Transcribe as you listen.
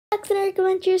Alex and Eric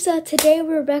Adventure. So today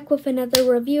we're back with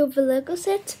another review of a Lego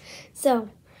set. So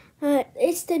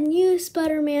it's the new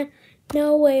Spider-Man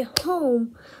No Way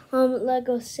Home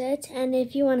Lego set, and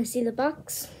if you want to see the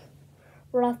box,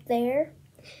 right there.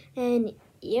 And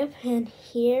yep, and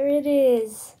here it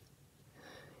is.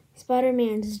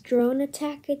 Spider-Man's drone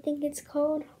attack, I think it's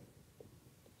called.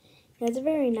 That's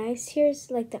very nice.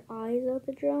 Here's like the eyes of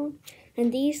the drone,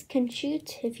 and these can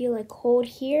shoot if you like hold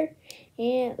here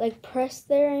and like press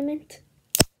there. I meant.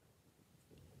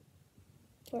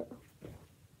 I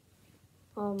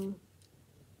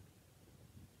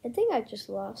think I just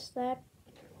lost that.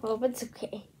 Oh, but it's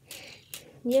okay.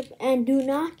 Yep, and do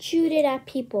not shoot it at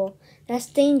people. That's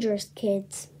dangerous,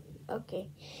 kids. Okay,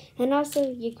 and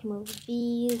also you can move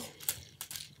these.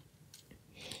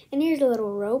 And here's a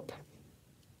little rope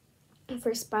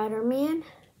for Spider-Man.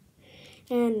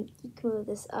 And you can move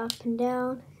this up and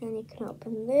down, and you can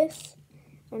open this.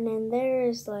 And then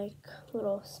there's like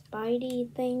little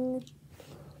Spidey thing.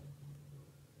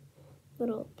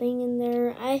 Little thing in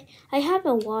there. I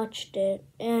haven't watched it,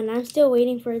 and I'm still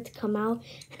waiting for it to come out,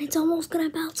 and it's almost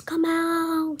about to come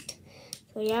out.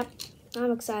 So yep,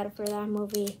 I'm excited for that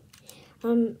movie.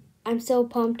 I'm so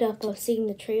pumped up of seeing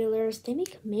the trailers. They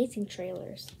make amazing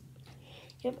trailers.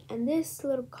 Yep, and this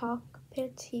little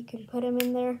cockpit, you can put him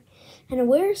in there. And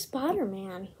where's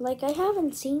Spider-Man? Like, I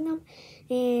haven't seen him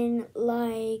in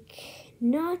like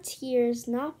not years,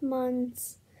 not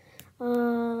months.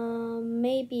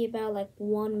 Maybe about like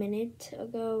 1 minute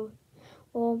ago.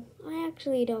 Well, I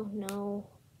actually don't know.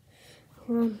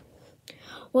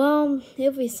 Well,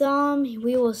 if we saw him,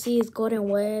 we will see his golden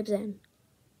webs and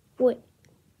wait,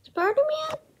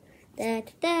 Spider-Man?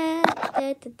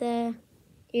 Da-da-da-da-da-da.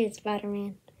 Here's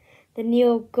Spider-Man, the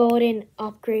new golden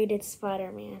upgraded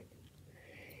Spider-Man.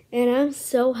 And I'm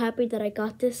so happy that I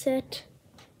got this set.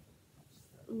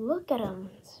 Look at him,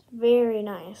 it's very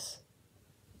nice.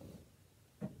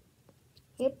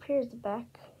 Yep, here's the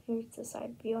back. Here's the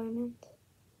side view I meant.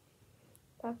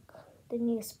 Back, the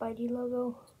new Spidey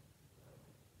logo.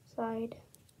 Side.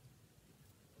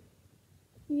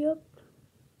 Yep,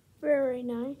 very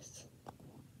nice.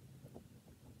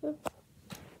 Yep.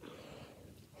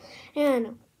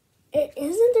 And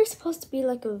isn't there supposed to be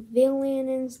like a villain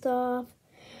and stuff?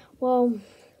 Well,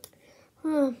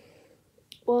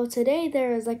 well, today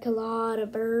there is like a lot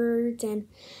of birds and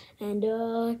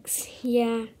ducks.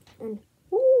 Yeah, and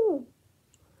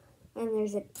and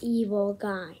there's an evil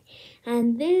guy.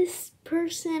 And this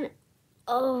person,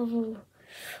 oh,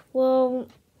 well,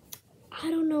 I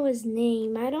don't know his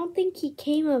name. I don't think he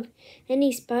came of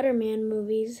any Spider-Man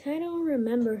movies. I don't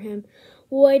remember him.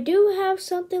 Well, I do have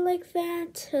something like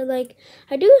that. Like,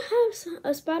 I do have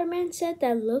a Spider-Man set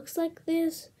that looks like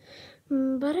this,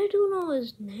 but I don't know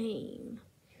his name.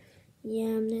 Yeah,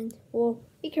 and then, well,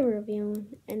 we can review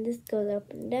him. And this goes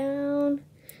up and down.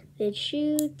 It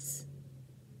shoots.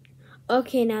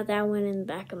 Okay, now that went in the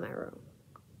back of my room.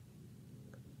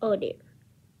 Oh dear.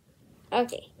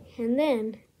 Okay, and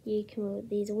then you can move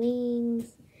these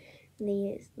wings,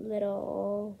 these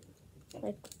little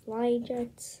like fly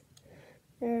jets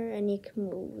there, and you can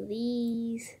move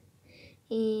these.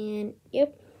 And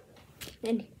yep,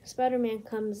 and Spider-Man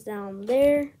comes down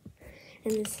there,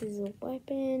 and this is a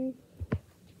weapon.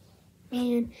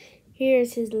 And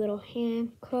here's his little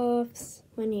handcuffs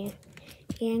when he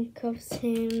handcuffs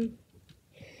him.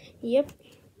 Yep.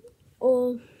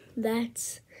 Oh,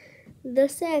 that's the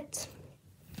set.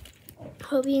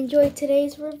 Hope you enjoyed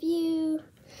today's review.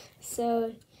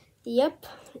 So, yep.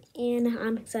 And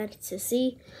I'm excited to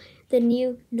see the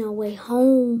new No Way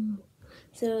Home.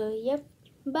 So, yep.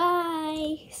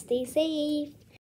 Bye. Stay safe.